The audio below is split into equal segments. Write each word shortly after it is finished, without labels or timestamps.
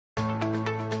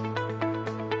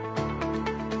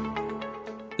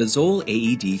The ZOLL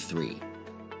AED-3,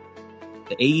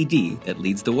 the AED that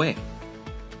leads the way.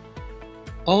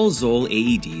 All ZOLL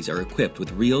AEDs are equipped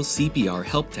with real CPR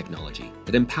help technology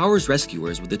that empowers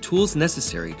rescuers with the tools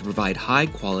necessary to provide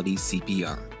high-quality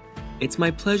CPR. It's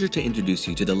my pleasure to introduce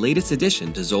you to the latest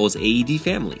addition to ZOLL's AED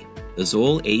family, the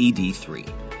ZOLL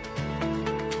AED-3.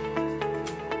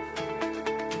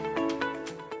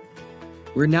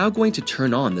 We're now going to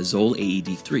turn on the ZOLL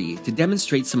AED-3 to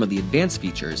demonstrate some of the advanced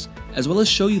features, as well as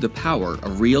show you the power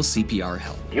of real CPR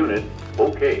help. Unit,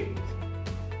 OK.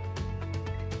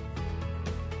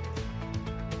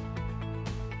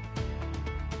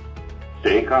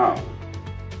 Stay calm.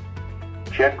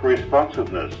 Check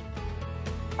responsiveness.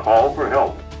 Call for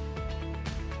help.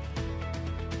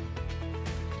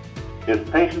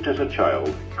 If patient is a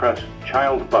child, press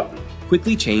Child button.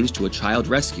 Quickly change to a child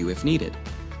rescue if needed.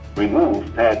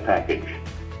 Remove pad package.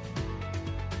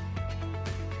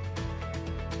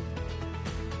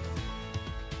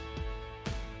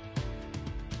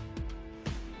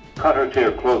 Cut or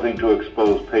tear clothing to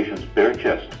expose patient's bare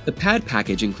chest. The pad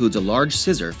package includes a large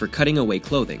scissor for cutting away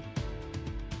clothing.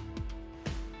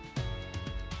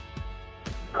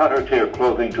 Cut or tear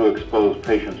clothing to expose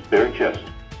patient's bare chest.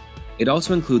 It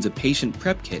also includes a patient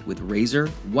prep kit with razor,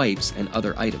 wipes, and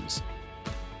other items.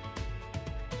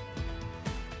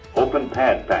 Open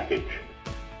pad package.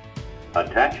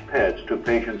 Attach pads to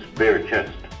patient's bare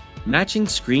chest. Matching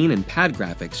screen and pad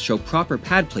graphics show proper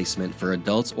pad placement for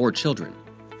adults or children.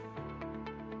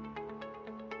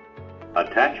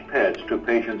 Attach pads to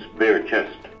patient's bare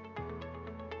chest.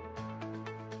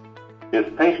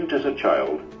 If patient is a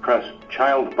child, press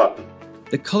Child button.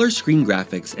 The color screen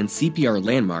graphics and CPR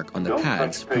landmark on the Don't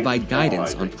pads touch provide patients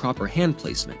guidance while on proper hand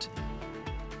placement.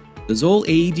 The ZOLL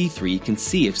AED-3 can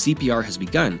see if CPR has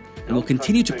begun and will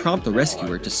continue to prompt the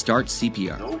rescuer to start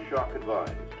CPR. No shock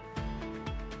advised.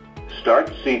 Start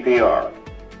CPR.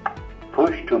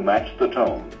 Push to match the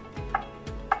tone.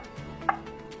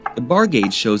 The bar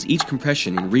gauge shows each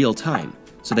compression in real time,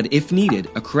 so that if needed,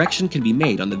 a correction can be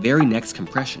made on the very next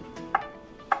compression.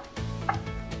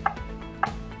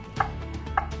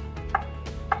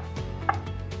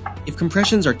 If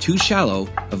compressions are too shallow,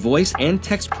 a voice and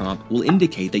text prompt will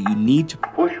indicate that you need to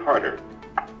push harder.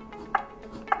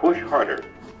 Push harder.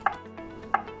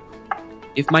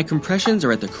 If my compressions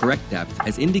are at the correct depth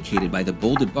as indicated by the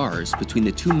bolded bars between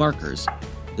the two markers,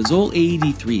 the ZOLL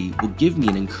AED-3 will give me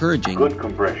an encouraging good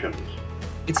compressions.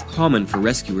 It's common for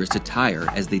rescuers to tire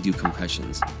as they do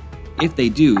compressions. If they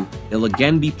do, they'll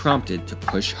again be prompted to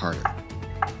push harder.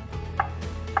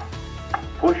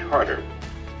 Push harder.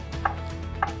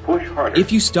 Push harder.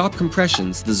 If you stop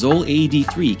compressions, the ZOLL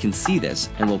AED-3 can see this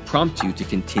and will prompt you to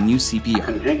continue CPR.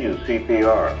 Continue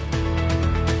CPR.